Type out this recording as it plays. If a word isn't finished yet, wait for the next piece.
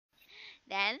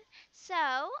then.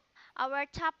 So, our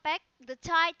topic, the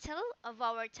title of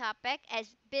our topic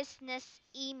is business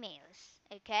emails.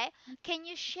 Okay, can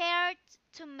you share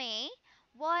to me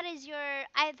what is your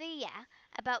idea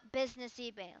about business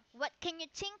email? What can you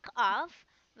think of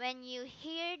when you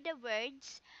hear the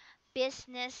words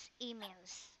business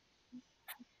emails?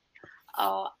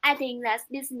 I think that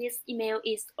business email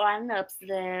is one of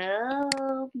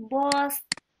the most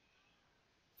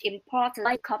important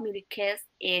way to communicate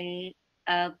in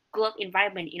a good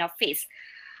environment in office.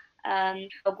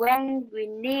 When we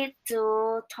need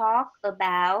to talk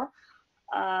about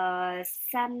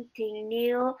something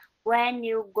new, when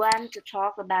you want to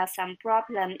talk about some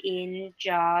problem in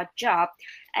your job,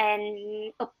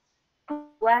 and of course you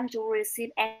want to receive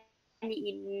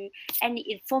any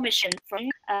information from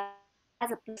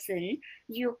other person,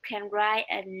 you can write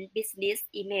a business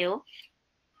email.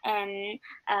 And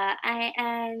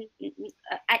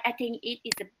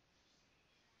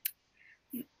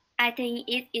I think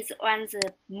it is one of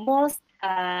the most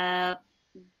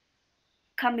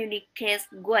communicate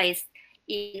ways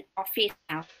in office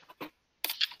now.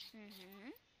 Hmm.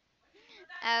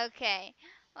 Okay.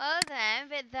 Well then,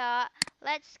 with that,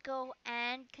 let's go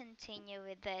and continue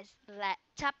with this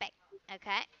topic.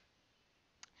 Okay.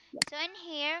 So in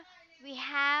here we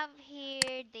have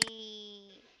here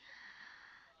the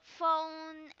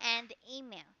phone and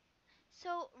email.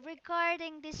 So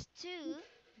regarding these two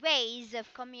ways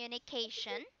of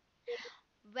communication,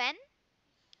 when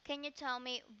can you tell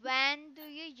me when do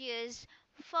you use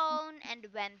phone and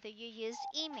when do you use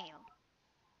email?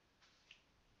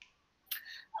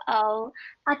 Oh,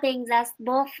 I think that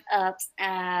both of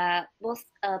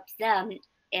them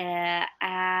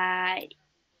are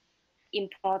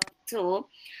important too.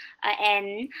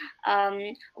 And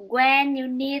when you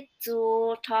need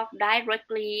to talk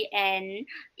directly and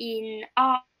in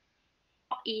a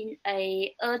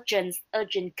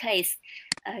urgent case,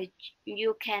 uh,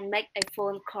 you can make a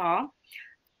phone call.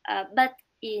 But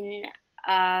in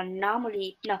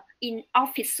normally no in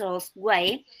official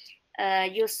way,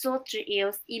 you should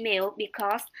use email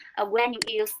because when you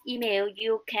use email,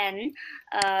 you can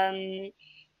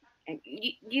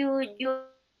you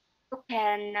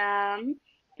can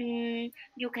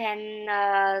you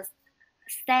can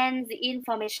send the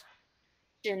information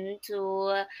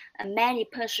to many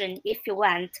person if you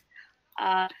want.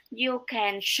 You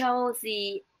can show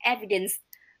the evidence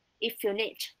if you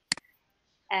need.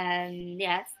 And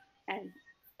yes, and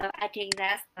I think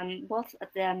that both of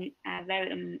them are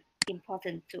very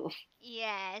important too.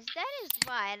 Yes, that is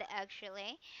right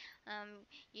actually.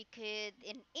 You could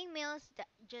in emails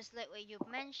just like what you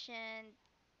mentioned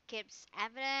gives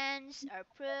evidence or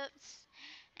proofs,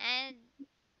 and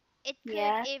it could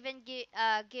Yeah, even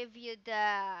give you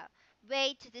the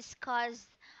way to discuss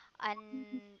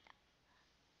an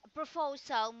a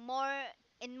proposal more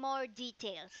in more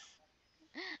details.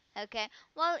 Okay.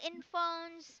 Well, in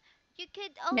phones, you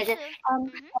could but also. Hmm.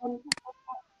 um,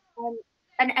 um,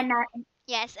 and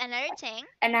Yes, another thing.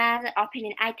 another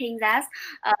opinion, I think that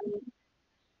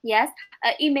yes,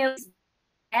 email is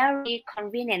very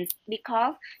convenient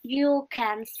because you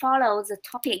can follow the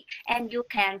topic and you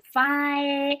can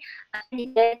find any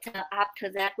data after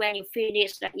that when you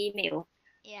finish the email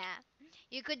Yeah.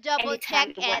 You could double anytime check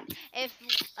you it want. if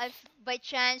by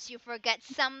chance you forget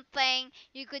something,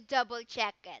 you could double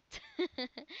check it.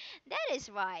 That is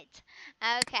right.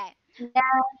 Okay. Yeah,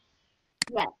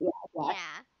 yeah, yeah, yeah.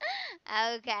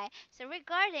 Yeah. Okay. So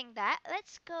regarding that,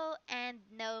 let's go and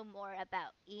know more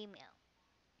about email.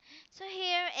 So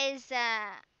here is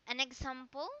an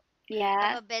example of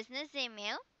Yeah, a business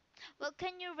email. Well,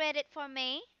 can you read it for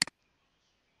me?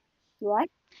 what?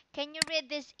 Can you read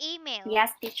this email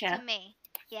Yes, to teacher. me?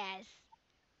 Yes.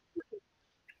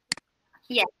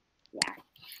 Yes, yeah.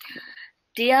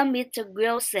 Dear Mr.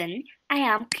 Wilson, I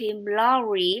am Kim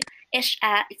Lowry,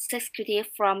 HR executive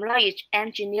from Lloyd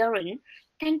Engineering.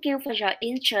 Thank you for your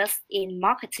interest in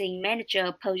marketing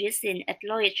manager position at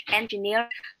Lloyd Engineering.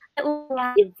 I would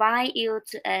like to invite you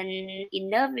to an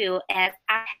interview at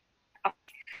our head office.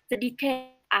 The details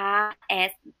are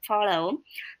as follows.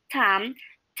 Time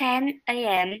 10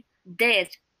 a.m.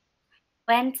 Date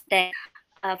Wednesday,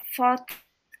 4th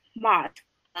March,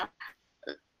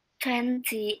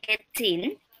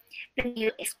 2018.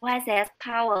 Venue XYZ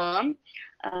Power,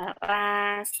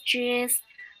 Street,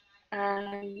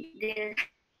 the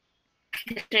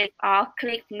district or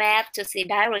click map to see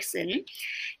direction.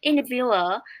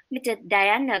 Interviewer, Mr.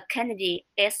 Diana Kennedy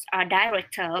is our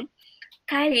director.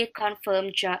 Kindly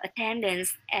confirm your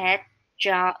attendance at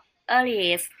your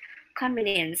earliest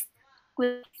convenience. We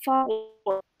look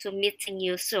forward to meeting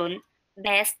you soon.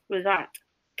 Best regards,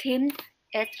 Kim.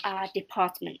 HR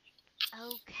department.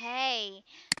 Okay.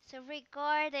 So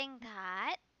regarding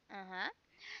that, uh-huh.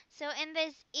 So in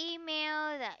this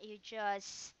email that you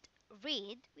just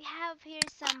read, we have here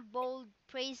some bold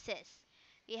phrases.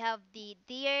 We have the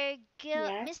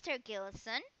Yes, Mr.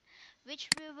 Gilson, which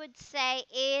we would say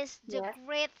is the yes,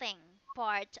 greeting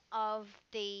part of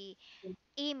the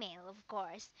email, of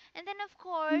course. And then, of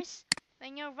course,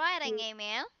 when you're writing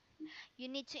email, you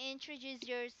need to introduce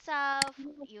yourself.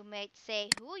 You might say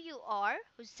who you are,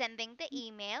 who's sending the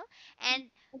email, and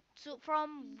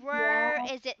from where yes,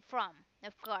 is it from,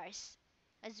 of course.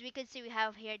 As we can see, we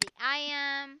have here the I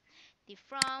am, the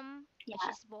from, which yeah,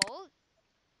 is bold,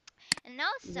 and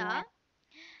also yeah,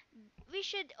 we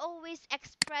should always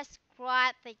express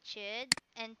gratitude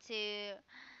and to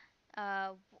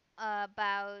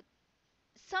about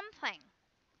something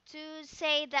to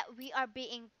say that we are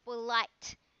being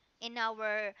polite in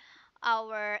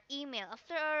our email.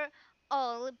 After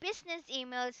all, business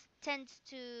emails tends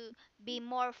to be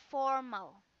more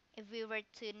formal if we were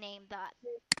to name that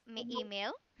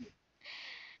email.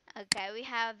 Okay, we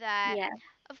have that. yeah.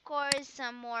 Of course,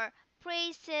 some more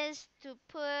phrases to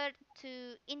put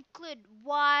to include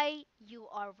why you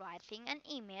are writing an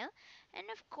email, and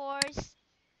of course,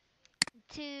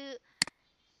 to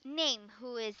name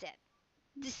who is it.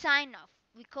 The sign off.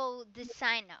 We call the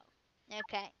sign off.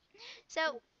 Okay.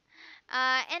 So,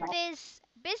 and this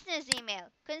business email,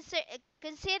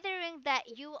 considering that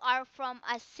you are from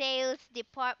a sales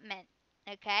department,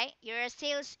 okay, you're a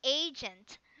sales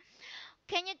agent.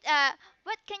 Can you,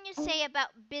 what can you say about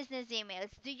business emails?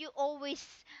 Do you always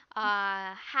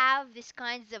have these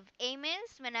kinds of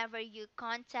emails whenever you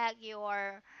contact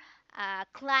your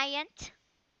client?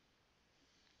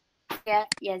 Yes,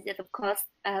 yes, yes, of course.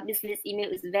 Business email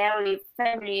is very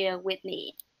familiar with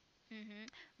me. Hmm.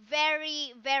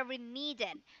 Very, very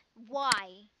needed.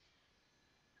 Why?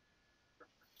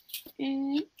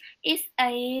 Mm, it's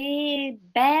a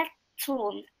bad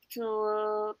tool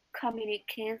to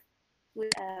communicate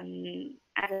with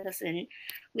other person,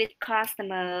 with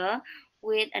customer,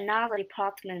 with another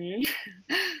department.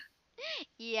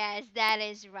 Yes, that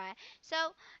is right.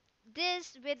 So,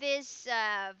 this with this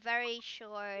very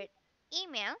short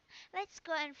email, let's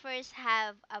go and first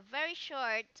have a very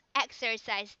short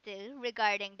exercise too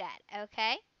regarding that.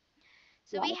 Okay.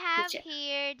 So we Yes, have teacher.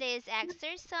 here this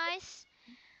exercise,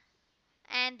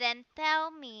 and then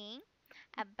tell me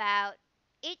about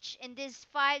each in these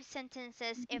five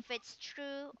sentences if it's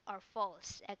true or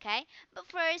false. Okay. But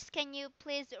first, can you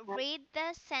please read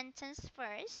the sentence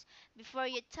first before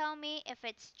you tell me if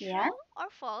it's Yeah, true or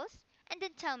false, and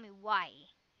then tell me why.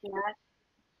 yeah,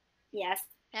 yes.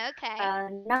 Okay.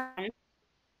 Number one,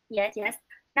 yes, yes.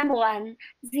 Number one,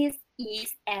 this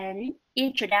is an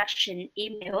introduction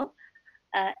email.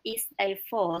 Is a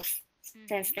false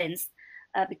Mhm. sentence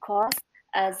because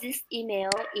this email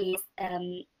is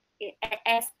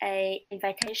as a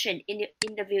invitation,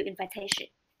 interview invitation,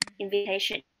 Mhm.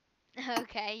 invitation.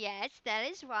 Okay. Yes, that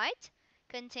is right.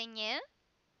 Continue.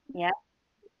 Yeah,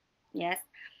 yes.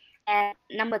 And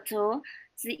number two,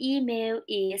 the email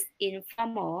is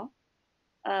informal.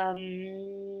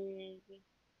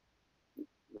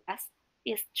 Yes,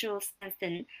 it's true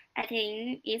sentence. I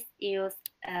think it used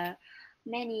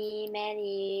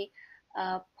many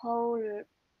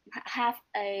have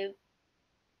a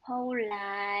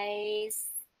polite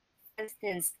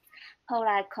sentence,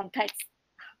 polite context.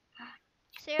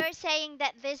 So you're saying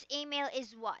that this email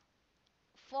is what?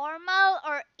 Formal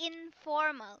or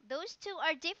informal? Those two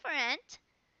are different.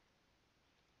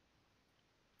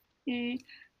 Mm,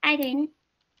 I think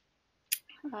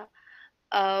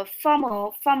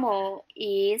formal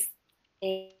is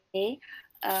a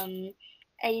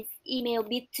a email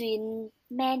between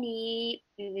many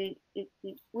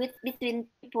with between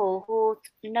people who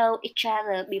know each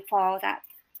other before that.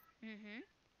 Mhm.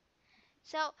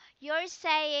 So you're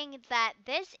saying that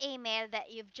this email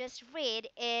that you've just read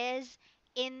is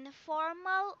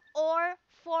informal or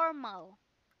formal?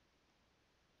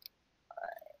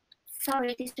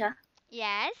 Sorry, teacher.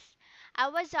 Yes, I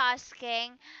was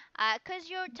asking, because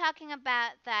you're talking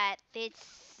about that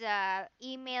this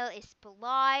email is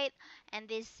polite and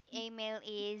this email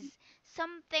is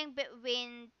something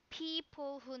between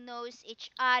people who knows each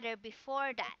other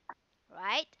before that,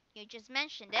 right? You just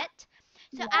mentioned it.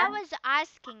 So I Yeah. was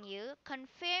asking you,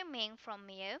 confirming from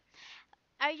you,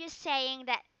 are you saying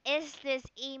that is this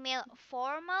email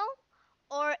formal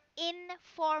or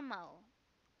informal?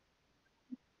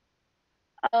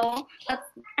 Oh,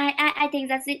 I think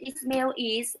that this email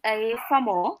is a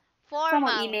formal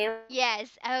Formal. email.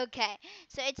 Yes, okay.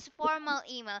 So it's formal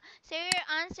email. So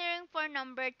you're answering for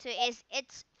number two is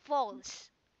it's False.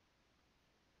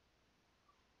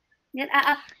 Yes,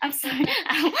 I'm sorry.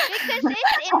 Because it's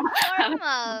I'm,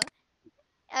 informal.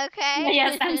 Okay?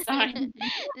 yes, I'm sorry.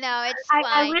 No, it's I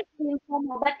fine. read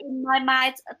informal, but in my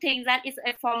mind, I think that is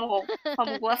a formal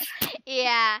word.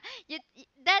 Yeah,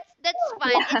 that's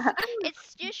fine.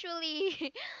 It's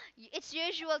usually it's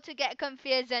usual to get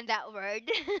confused on that word.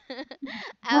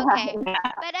 Okay.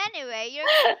 But anyway,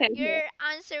 your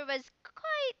answer was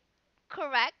quite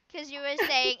correct because you were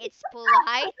saying it's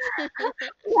polite.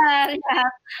 Yeah, yeah.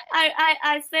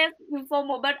 I said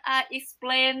informal, but I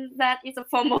explained that it's a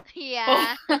formal.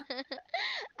 Yeah.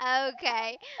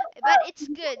 Okay. But it's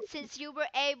good since you were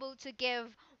able to give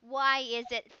why is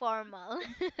it formal.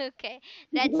 Okay.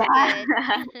 That's good.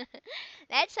 Yeah.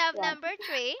 Let's have Yeah. number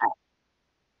 3.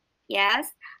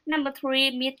 Yes. Number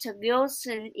three, Mr.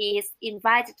 Wilson is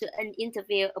invited to an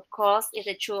interview. Of course, is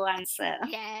a true answer.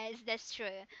 Yes, that's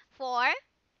true. 4.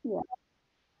 Yeah.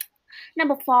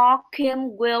 Number four,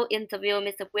 Kim will interview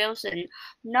Mr. Wilson.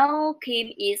 No, Kim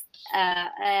is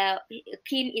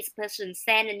person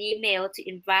send an email to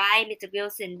invite Mr.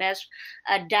 Wilson, but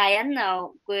Diana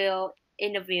will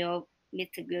interview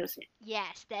Mr. Wilson.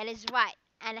 Yes, that is right.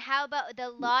 And how about the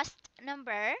last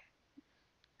number?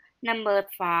 Number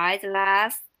five, the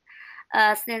last,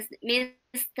 since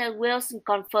Mr. Wilson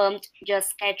confirmed your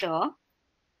schedule.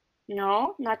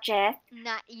 No, not yet.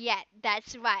 Not yet.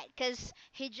 That's right, because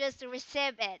he just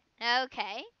received it.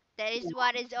 Okay, that is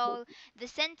what is all the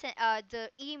sentence. The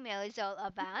email is all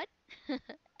about.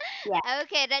 Yeah,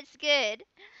 Okay, that's good.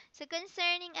 So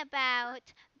concerning about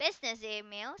business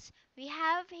emails, we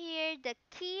have here the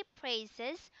key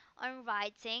phrases on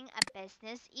writing a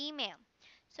business email.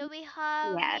 So we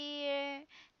have yeah, here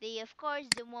the, of course,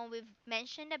 the one we've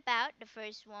mentioned about, the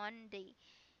first one, the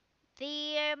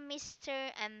dear Mr.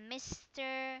 and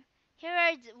Mr. Here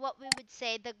are what we would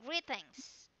say the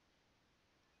greetings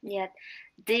yeah.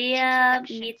 and Dear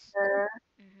introductions. Mr.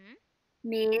 Hmm.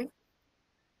 Miss,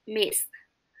 Miss.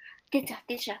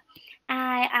 Teacher.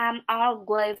 I am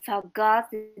always forgot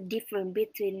the difference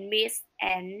between Miss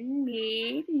and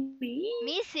Miss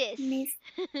Mrs.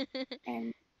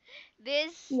 and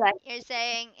This yeah, you're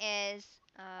saying is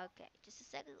okay. Just a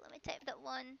second. Let me type that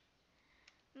one.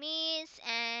 Miss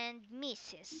and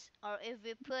Mrs. Or if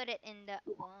we put it in that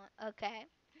one, okay.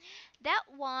 That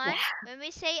one, yeah. when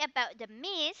we say about the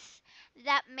miss,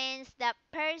 that means that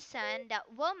person, that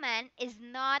woman is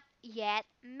not yet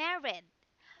married.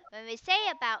 When we say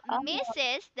about Oh,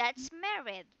 Mrs., that's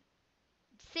married.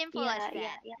 Simple as yeah, yeah,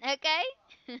 that. yeah.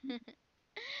 Okay?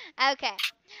 Okay,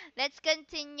 let's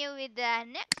continue with the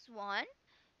next one.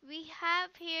 We have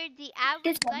here the I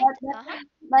Teacher, would like to. Uh huh.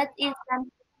 but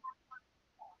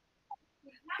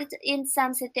in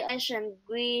some situation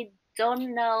we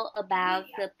don't know about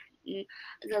mm,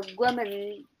 the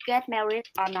woman get married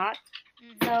or not.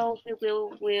 Mm-hmm. So we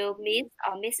will miss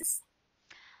or misses.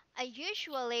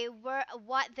 Usually,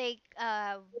 what they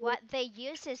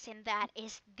uses in that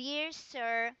is dear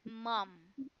sir, mom.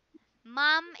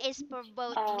 Mom is for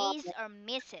both Uh, Miss or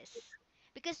Mrs.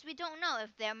 Because we don't know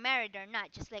if they're married or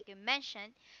not, just like you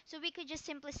mentioned. So we could just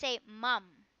simply say mom.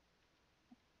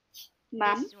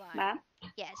 mom, This one. mom,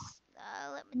 Yes.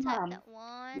 Let me type mom. that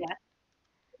one. Yeah,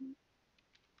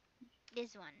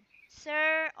 This one.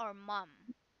 Sir or mom.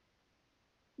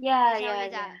 yeah, That's how yeah,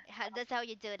 you yeah, that's how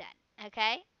you do that.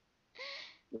 Okay?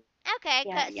 Okay,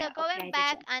 yeah, so yeah. going Okay, teacher.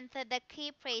 back onto the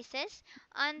key phrases,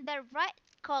 on the right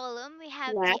column we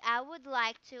have Yeah. the I would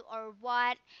like to or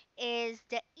what is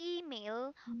the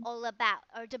email all about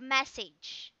or the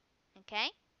message. Okay?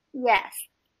 Yes.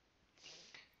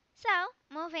 So,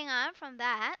 moving on from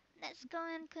that, let's go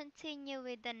and continue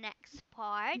with the next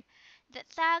part that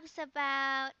talks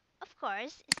about, of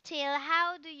course, still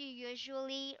how do you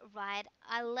usually write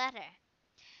a letter?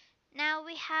 Now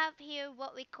we have here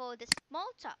what we call the small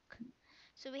talk.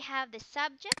 So we have the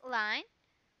subject line,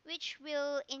 which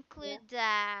will Yeah. include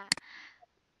the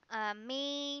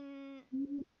main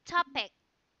topic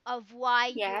of why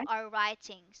you Yeah. are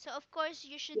writing. So, of course,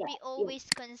 you should Yeah. be Yeah. always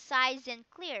concise and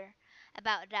clear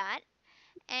about that.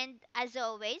 And as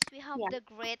always, we have Yeah. the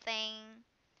greeting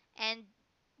and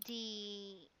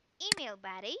the email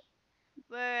body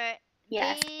where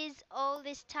Yes. all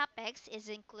these topics is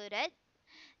included.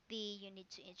 The you need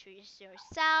to introduce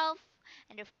yourself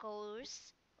and of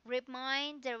course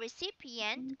remind the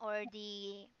recipient or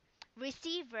the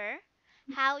receiver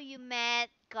how you met,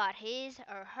 got his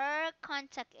or her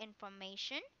contact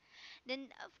information.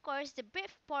 Then, of course, the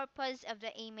brief purpose of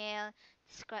the email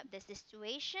describe the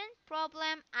situation,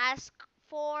 problem, ask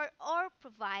for or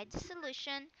provide the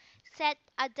solution, set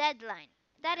a deadline.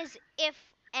 That is if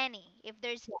any, if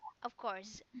there's of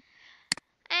course.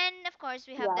 And of course,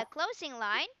 we have the Yes. closing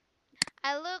line.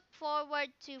 I look forward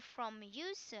to from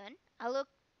you soon. I look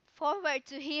forward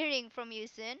to hearing from you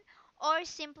soon. Or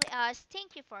simply as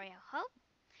thank you for your help.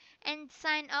 And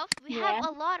sign off, we have Yeah.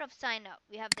 a lot of sign up.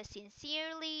 We have the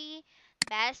sincerely,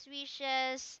 best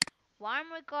wishes,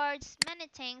 warm regards, many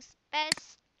things,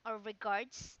 best or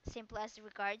regards, simple as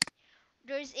regards.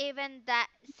 There's even that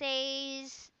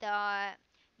says the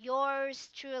yours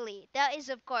truly. That is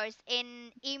of course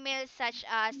in emails such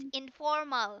as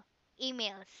informal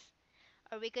emails,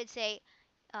 or we could say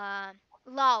uh,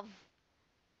 love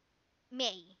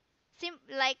me,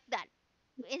 like that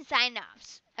in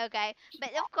sign-offs. Okay,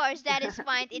 but of course that is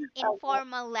fine in Okay.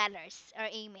 informal letters or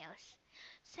emails.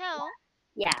 So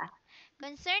Yeah.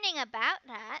 concerning about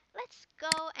that, let's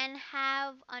go and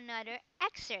have another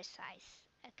exercise.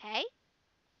 Okay,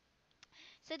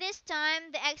 so this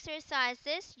time the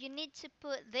exercises, you need to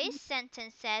put these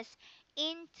sentences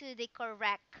into the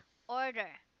correct order,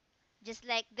 just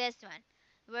like this one,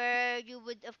 where you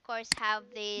would of course have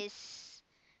this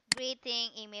greeting,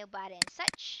 email body and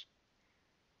such.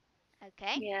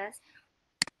 Okay. Yes.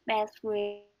 Best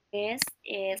wish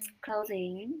is Mm.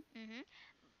 closing. Mm-hmm.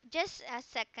 Just a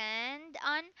second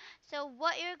on. So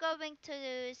what you're going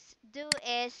to do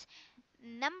is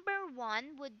number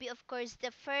one would be of course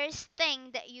the first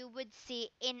thing that you would see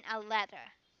in a letter.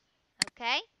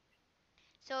 Okay.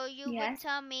 So you would Yes.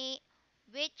 tell me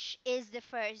which is the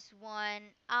first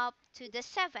one up to the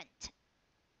seventh.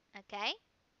 Okay.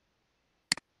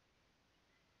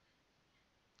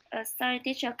 Sorry,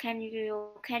 teacher. Can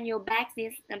you back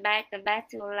this back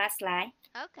to last slide?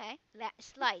 Okay.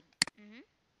 Slide. Mm-hmm.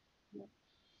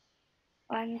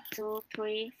 One, two,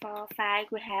 three, four, five.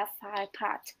 We have five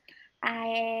parts.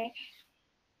 I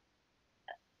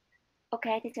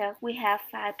Okay, teacher. We have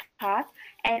five parts,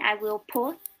 and I will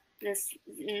put this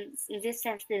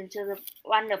sentence to the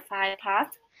one of five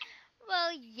parts.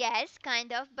 Well, yes,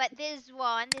 kind of, but this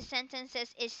one, the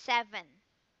sentences is seven.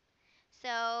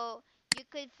 So you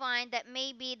could find that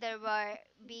maybe there will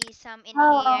be some in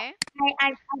Oh, here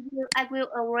I will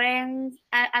arrange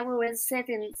I will arrange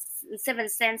seven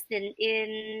cents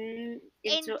into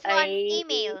into an a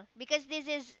email because this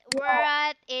is yeah,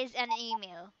 what is an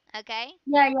email. Okay,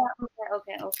 yeah,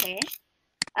 okay.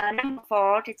 Number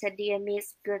four is a dear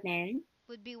Miss Goodman.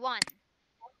 would be one.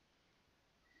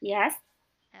 Yes.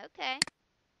 Okay,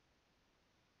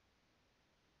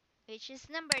 which is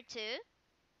number two.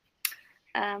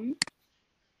 Um,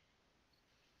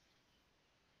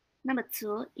 Number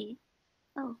two is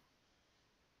oh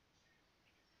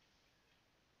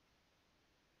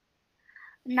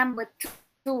number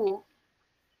two.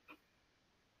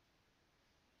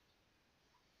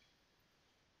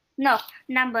 No,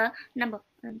 number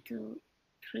one, two,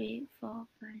 three, four,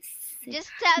 five, six.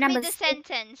 Just tell me Number the six.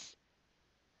 sentence.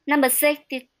 Number six,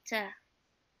 teacher.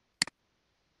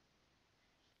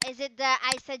 Is it the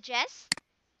I suggest?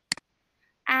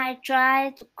 I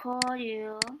try to call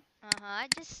you. Uh huh.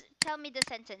 Just tell me the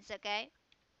sentence, okay?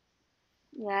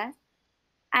 Yes.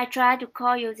 I tried to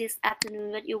call you this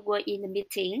afternoon, but you were in a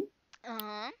meeting. Uh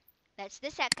huh. That's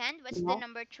the second. What's the Yes.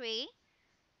 number three?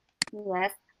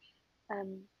 Yes.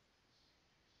 Um,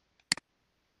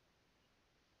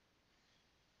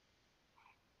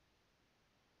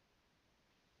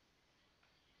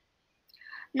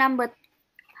 Number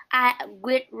I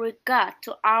with regard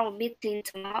to our meeting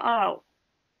tomorrow.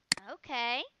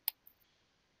 Okay.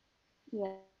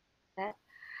 Yes.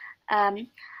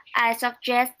 I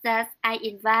suggest that I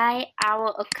invite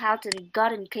our accountant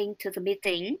Gordon King to the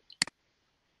meeting.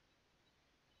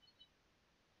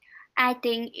 I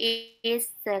think it's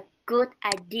a good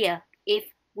idea if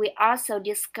we also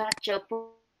discuss your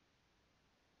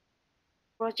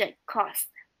project cost.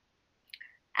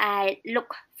 I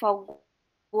look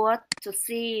forward to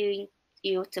seeing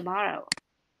you tomorrow.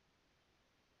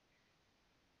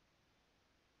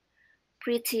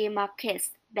 Pretty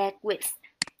Marcus Beckwith.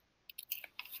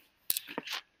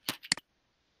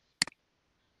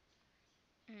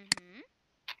 Mhm.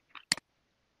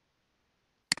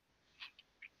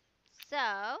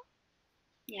 So,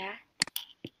 Yeah.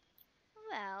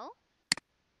 well,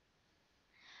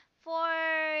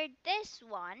 for this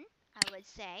one, I would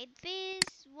say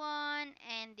this one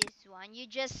and this one, you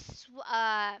just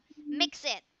mix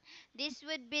it. This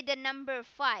would be the number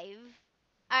 5,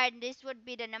 and this would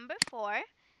be the number 4,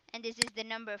 and this is the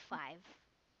number 5.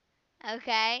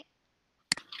 Okay?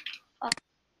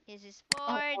 This is Oh,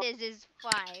 4, this is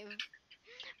 5.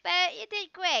 But you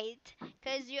did great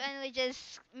because you only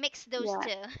just mixed those yeah.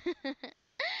 two.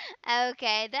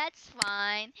 Okay, that's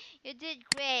fine. You did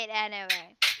great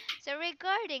anyway. So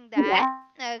regarding that,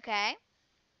 Yeah. Okay.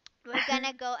 We're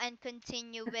gonna go and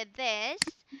continue with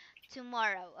this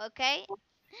tomorrow, okay?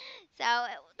 So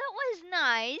that was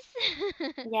nice.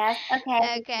 Yes, okay,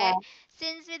 Okay. teacher.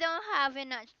 Since we don't have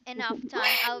enough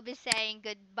time, I'll be saying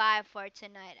goodbye for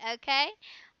tonight, okay?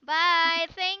 Bye.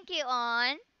 Thank you,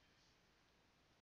 On.